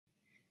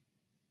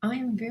I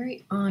am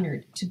very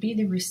honored to be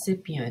the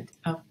recipient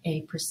of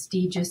a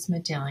prestigious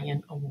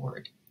Medallion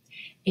Award.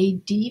 A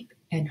deep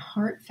and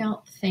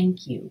heartfelt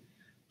thank you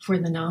for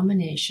the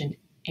nomination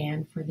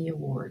and for the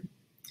award.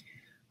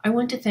 I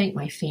want to thank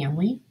my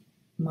family,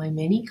 my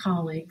many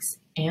colleagues,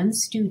 and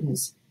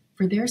students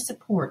for their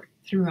support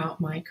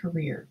throughout my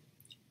career.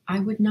 I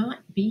would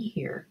not be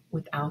here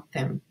without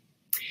them.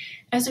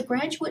 As a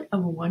graduate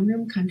of a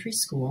one-room country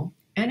school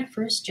and a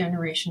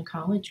first-generation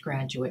college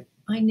graduate,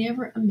 I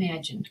never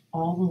imagined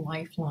all the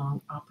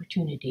lifelong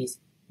opportunities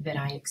that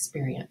I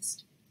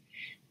experienced.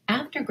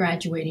 After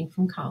graduating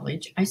from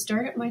college, I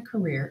started my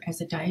career as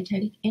a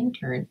dietetic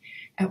intern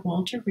at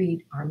Walter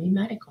Reed Army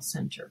Medical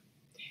Center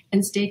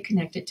and stayed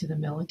connected to the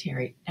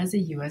military as a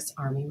U.S.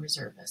 Army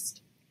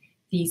reservist.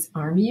 These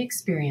Army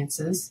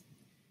experiences,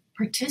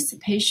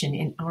 participation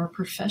in our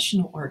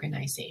professional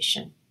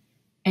organization,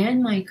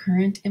 and my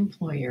current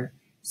employer,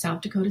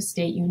 South Dakota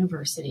State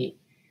University,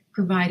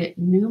 provided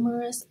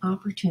numerous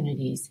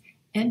opportunities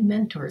and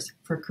mentors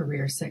for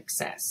career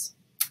success.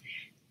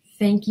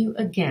 Thank you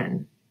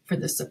again for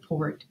the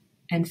support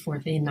and for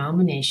the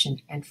nomination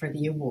and for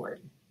the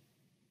award.